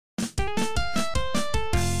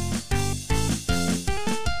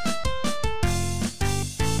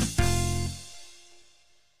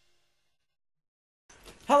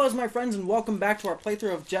Hello, my friends, and welcome back to our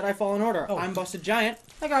playthrough of Jedi Fallen Order. Oh. I'm BustedGiant.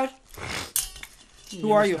 Hi guys.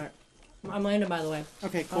 Who are you? I'm Landon, by the way.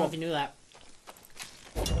 Okay, I don't know cool. if you knew that.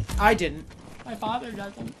 I didn't. My father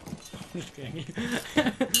doesn't. Just kidding.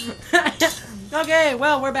 Okay,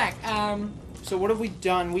 well, we're back. So what have we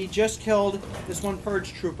done? We just killed this one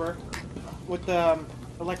purge trooper with the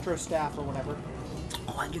electro staff or whatever.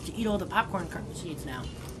 Oh, I get to eat all the popcorn seeds now.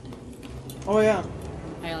 Oh yeah,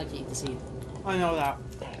 I like to eat the seed. I know that.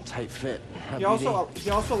 Tight fit. He also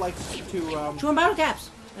likes to Chewing bottle caps.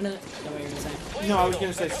 I know that's what you're gonna say. No, I was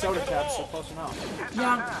gonna say soda caps, so close enough.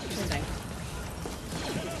 Yeah, same thing.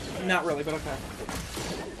 Not really, but okay.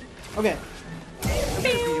 Okay. I'm gonna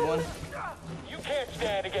be one. You can't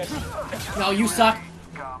stand against me. No, you suck.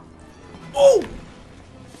 Oh!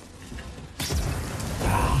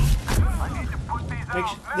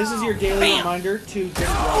 This is your daily Bam. reminder to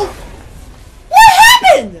just What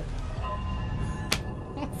happened?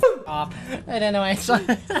 Off. I didn't know I saw.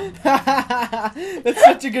 That's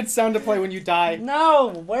such a good sound to play when you die.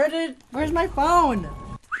 No, where's my phone?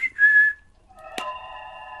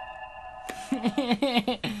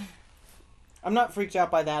 I'm not freaked out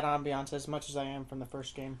by that ambiance as much as I am from the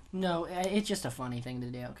first game. No, it's just a funny thing to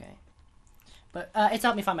do, okay. But it's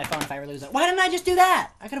helped me find my phone if I ever lose it. Why didn't I just do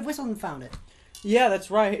that? I could have whistled and found it. Yeah, that's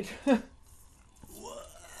right.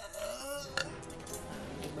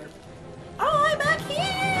 Oh, I'm back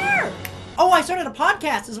here! Oh, I started a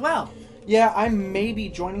podcast as well. Yeah, I may be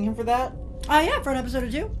joining him for that. Oh, yeah, for an episode or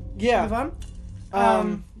two. Yeah. Have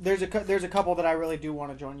fun. There's a couple that I really do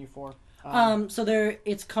want to join you for. So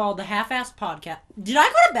it's called the Half-Assed Podcast. Did I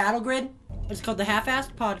go to Battle Grid? It's called the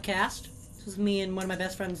Half-Assed Podcast. This is me and one of my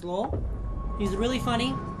best friends, Lowell. He's really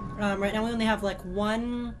funny. Right now we only have like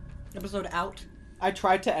one episode out. I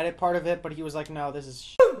tried to edit part of it, but he was like, "No, this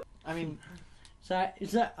is." I mean, So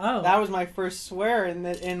is that? Oh. that was my first swear in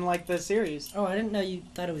the series. Oh, I didn't know you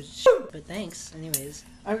thought it was. But thanks, anyways.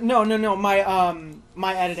 No.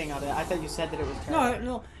 My editing of it. I thought you said that it was terrible.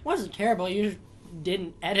 No, it wasn't terrible. You just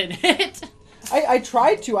didn't edit it. I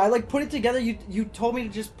tried to. I like put it together. You told me to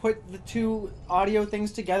just put the two audio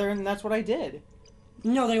things together, and that's what I did.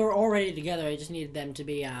 No, they were already together. I just needed them to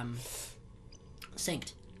be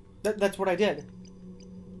synced. That's what I did.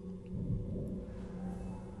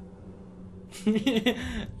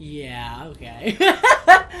 Yeah. Okay.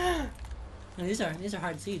 And these are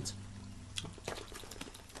hard seeds.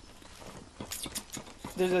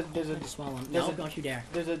 There's a Small one. There's No, a- don't you dare.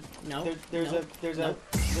 there's a No. there's no, a there's no.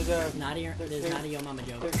 a Not a yo mama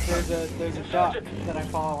joke. there's a duck that I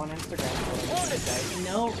follow on Instagram.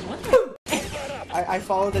 No. What the? I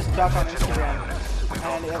follow this duck on Instagram,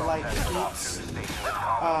 and it like eats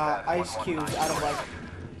ice cubes out of like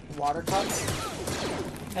water cups,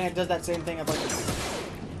 and it does that same thing of like.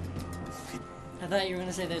 I thought you were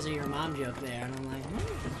gonna say there's a your mom joke there, and I'm like,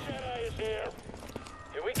 Jedi is here.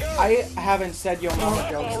 Here we go. I haven't said yo mama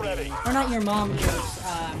jokes. Already. or not your mom jokes.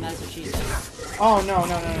 That's what she said. Oh no.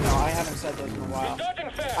 I haven't said those in a while. Dodging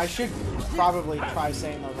fast. I should probably try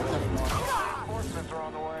saying those a little more. Reinforcements are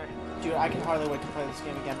on the way. Dude, I can hardly wait to play this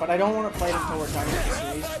game again, but I don't want to play it until we're done with the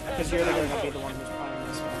series, because you're going to be the one who's playing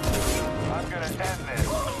this one. I'm gonna end this.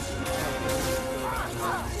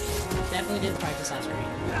 Definitely didn't practice last week.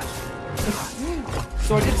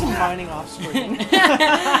 So I did some mining off screen.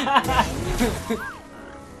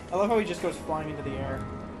 I love how he just goes flying into the air.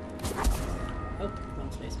 Oh,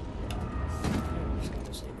 wrong space. Just got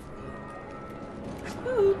to save for that.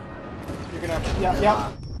 Ooh. You're gonna,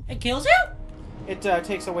 yeah. It kills you? It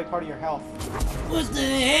takes away part of your health. What the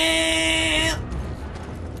hell?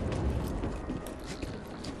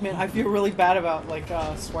 Man, I feel really bad about like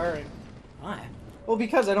swearing. Why? Well,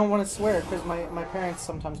 because I don't want to swear, because my parents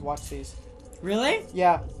sometimes watch these. Really?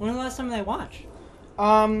 Yeah. When was the last time they watched?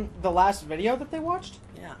 The last video that they watched?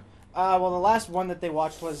 Yeah. Well, the last one that they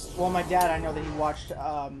watched was, well, my dad, I know that he watched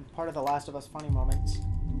part of The Last of Us Funny Moments.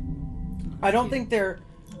 I don't think they're,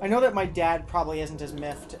 I know that my dad probably isn't as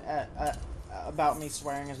miffed about me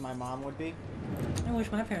swearing as my mom would be. I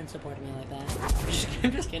wish my parents supported me like that.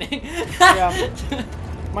 I'm just kidding. Yeah.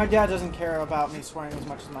 My dad doesn't care about me swearing as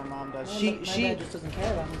much as my mom does. My dad just doesn't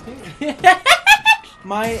care about me too.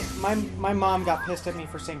 My mom got pissed at me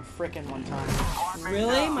for saying frickin' one time.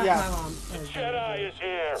 Really? My mom. Jedi is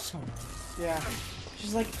here. So Yeah.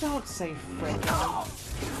 She's like, don't say frickin'.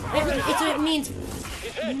 it means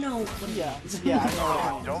you know what it Yeah. is. Yeah, I know what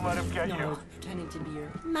it means. Don't let him get No, I you. was pretending to be your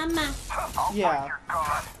mama. Yeah.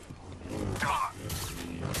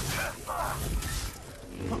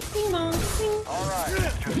 Ding dong,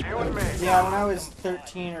 Alright, just you and me. Yeah, when I was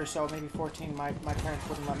 13 or so, maybe 14, my parents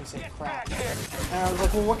wouldn't let me say crap. And I was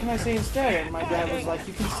like, well, what can I say instead? And my dad was like,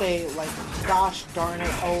 you can say, like, gosh darn it,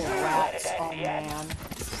 oh rats, oh man.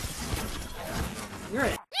 You're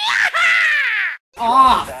it.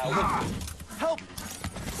 Off! Help!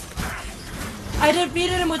 I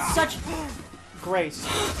defeated him with such Grace.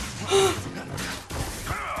 Come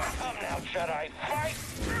now, Jedi, fight!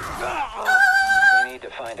 We need to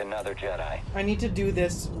find another Jedi. I need to do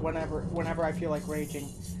this whenever I feel like raging,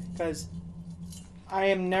 because I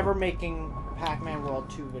am never making Pac-Man World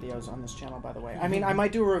 2 videos on this channel, by the way. I mean, I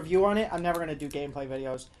might do a review on it. I'm never going to do gameplay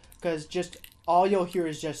videos, because just all you'll hear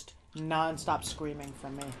is just non-stop screaming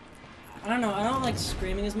from me. I don't know, I don't like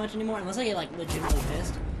screaming as much anymore, unless I get, like, legitimately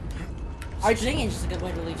pissed. Singing is just a good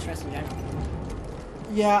way to relieve stress in general.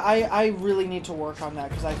 Yeah, I really need to work on that,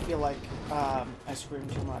 because I feel like I scream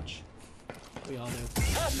too much. We all do.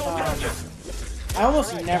 I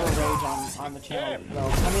almost never rage on the channel, though.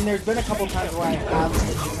 I mean, there's been a couple times where I have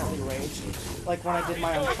legitimately raged. Like when I did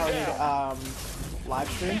my Uncharted live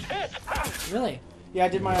stream. Really? Yeah, I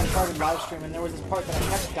did my Uncharted live stream, and there was this part that I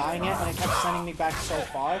kept dying at, and it kept sending me back so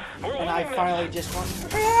far, and I finally just went,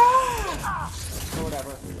 or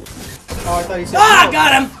whatever. Oh, I thought he said... Ah,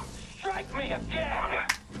 got him! Strike me again!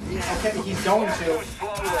 Okay, he's going to.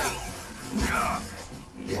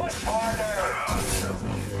 Push harder!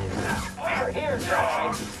 We're here,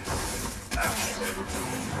 Jedi!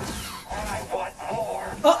 I want more!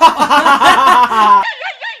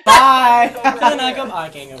 Bye! Can I go? Oh, I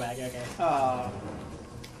can't go back, okay.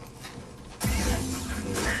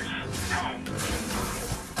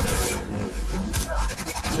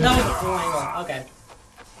 That was a cool angle, okay.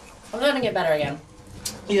 I'm gonna get better again.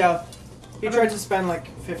 Yeah, he tried to spend like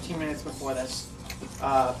 15 minutes before this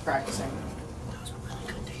practicing.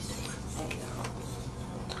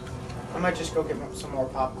 I might just go get some more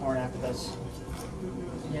popcorn after this.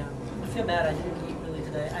 Yeah, I feel bad. I didn't eat really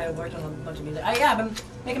today. I worked on a bunch of music. Yeah, I've been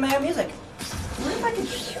making my own music. What if I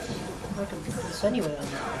could send you a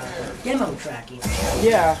demo track?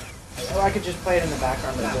 Yeah, well, I could just play it in the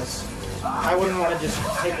background of this. I wouldn't want to just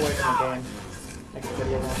take away from the game. Like the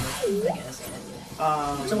video one. I guess.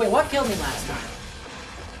 So wait, what killed me last time?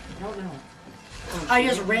 I don't know. I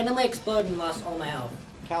just randomly exploded and lost all my health.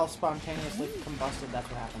 Cal spontaneously combusted, that's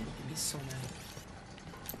what happened. He's so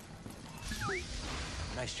mad.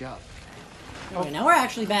 Nice job. Okay, now we're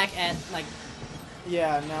actually back at, like...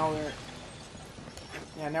 Yeah, now we're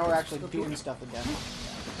actually doing stuff again.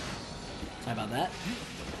 Sorry about that.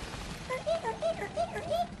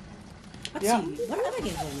 Let's Yeah. see, what other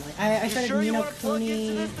games am I like? I started sure you Nino wanna plug into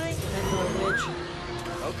Kuni, this thing? Witch.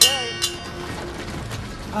 Okay.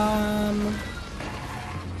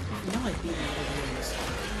 No, I beat other games.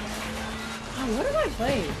 Oh, what have I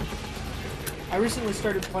played? I recently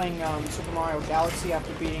started playing Super Mario Galaxy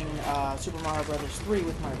after beating Super Mario Brothers 3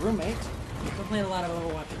 with my roommate. I've played a lot of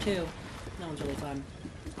Overwatch too. That one's really fun.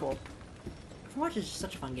 Cool. Overwatch is just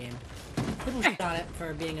such a fun game. People shit on it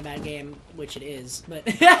for being a bad game, which it is, but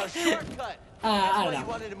A shortcut. I don't You know.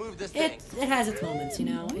 wanted to move this thing. It has its moments, you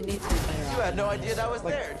know. It needs to be better. You had no idea that was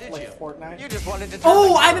Like, there, did like you? Fortnite. You just wanted to.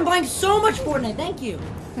 Oh, I've been playing so much Fortnite. Thank you.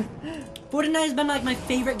 Fortnite has been like my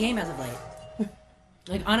favorite game as of late.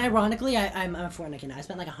 Like unironically, I'm a Fortnite kid. I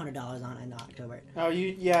spent like $100 on it in October. Oh,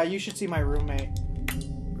 you should see my roommate.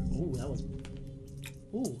 Ooh, that was.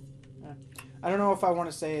 Ooh. I don't know if I want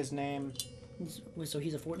to say his name. So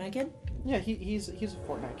he's a Fortnite kid? Yeah, he's a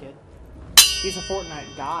Fortnite kid. He's a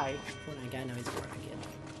Fortnite guy. Fortnite guy? No, he's a Fortnite kid.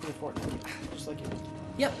 He's a Fortnite kid, just like you.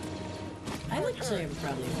 Yep. I like to say I'm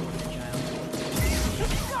probably a Fortnite child.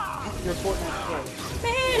 You're a Fortnite kid.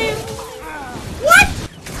 What?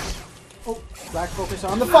 Oh, back focus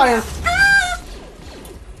on the fire.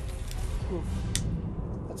 Oof.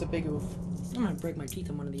 That's a big oof. I'm gonna break my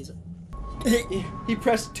teeth on one of these. He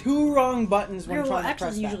pressed 2 wrong buttons when Well, trying to actually,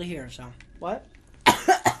 press it's that. usually here, so. What?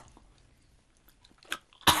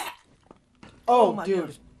 Oh, my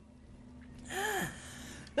dude.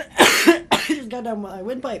 I just got down my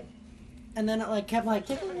windpipe. And then it like kept like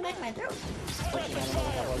tickling the back of my throat.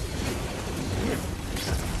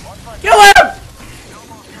 Kill him!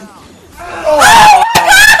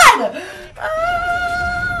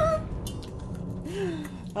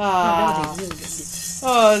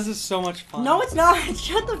 Oh, this is so much fun. No, it's not.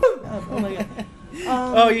 Shut the fuck up. Oh my god.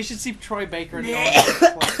 Oh, you should see Troy Baker and Nolan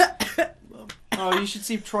North. Oh, you should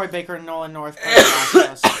see Troy Baker and Nolan North play Last of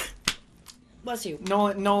Us. Bless you.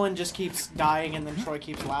 Nolan just keeps dying and then Troy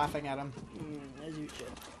keeps laughing at him. As you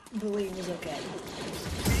should. Bullying is okay.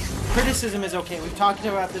 criticism is okay. We've talked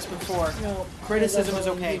about this before. No. Criticism is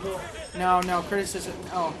Bullying okay. people. No, criticism.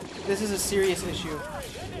 Oh, this is a serious issue.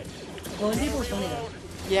 Bullying people is funny though.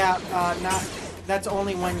 Yeah, not. That's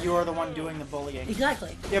only when you're the one doing the bullying.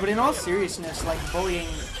 Exactly. Yeah, but in all seriousness, like bullying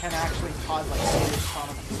can actually cause like serious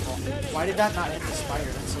trauma to people. Why did that not hit the spider?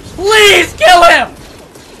 That's so stupid. Please kill him!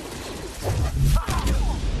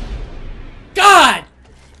 God!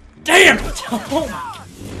 Damn it! Oh my.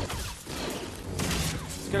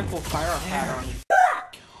 It's got a cool fire pattern on you.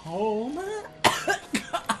 Oh my.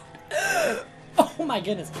 Oh my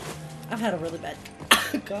goodness. I've had a really bad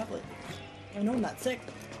goblet. I know I'm not sick.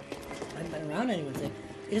 I haven't been around anyone sick.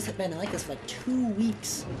 It just been like this for like 2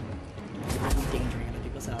 weeks. I'm endangering other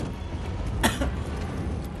people's health.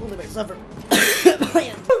 Only by suffer.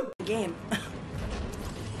 Playing the game. Can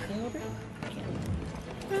I go over?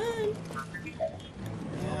 Run.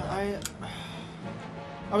 Yeah,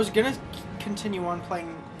 I was gonna continue on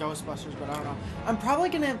playing Ghostbusters, but I don't know. I'm probably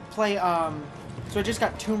gonna play. So I just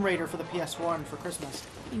got Tomb Raider for the PS1 for Christmas.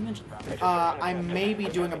 You mentioned that. I may be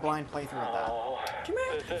doing a blind playthrough of that. Come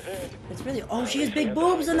here. It's really. Oh, she has big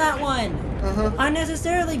boobs in that one.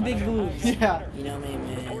 Unnecessarily big boobs. Yeah. You know me,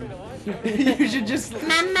 man. You should just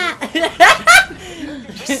Mama.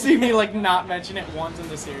 just see me like not mention it once in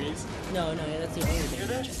the series. No, that's the only thing I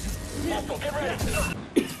mentioned.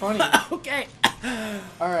 It's funny. Okay.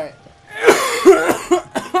 All right.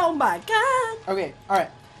 Oh my god. Okay. All right.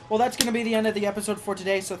 Well, that's going to be the end of the episode for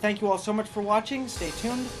today, so thank you all so much for watching. Stay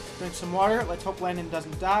tuned, drink some water, let's hope Landon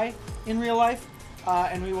doesn't die in real life,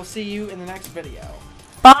 and we will see you in the next video.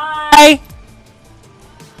 Bye.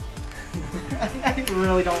 I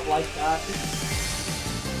really don't like that.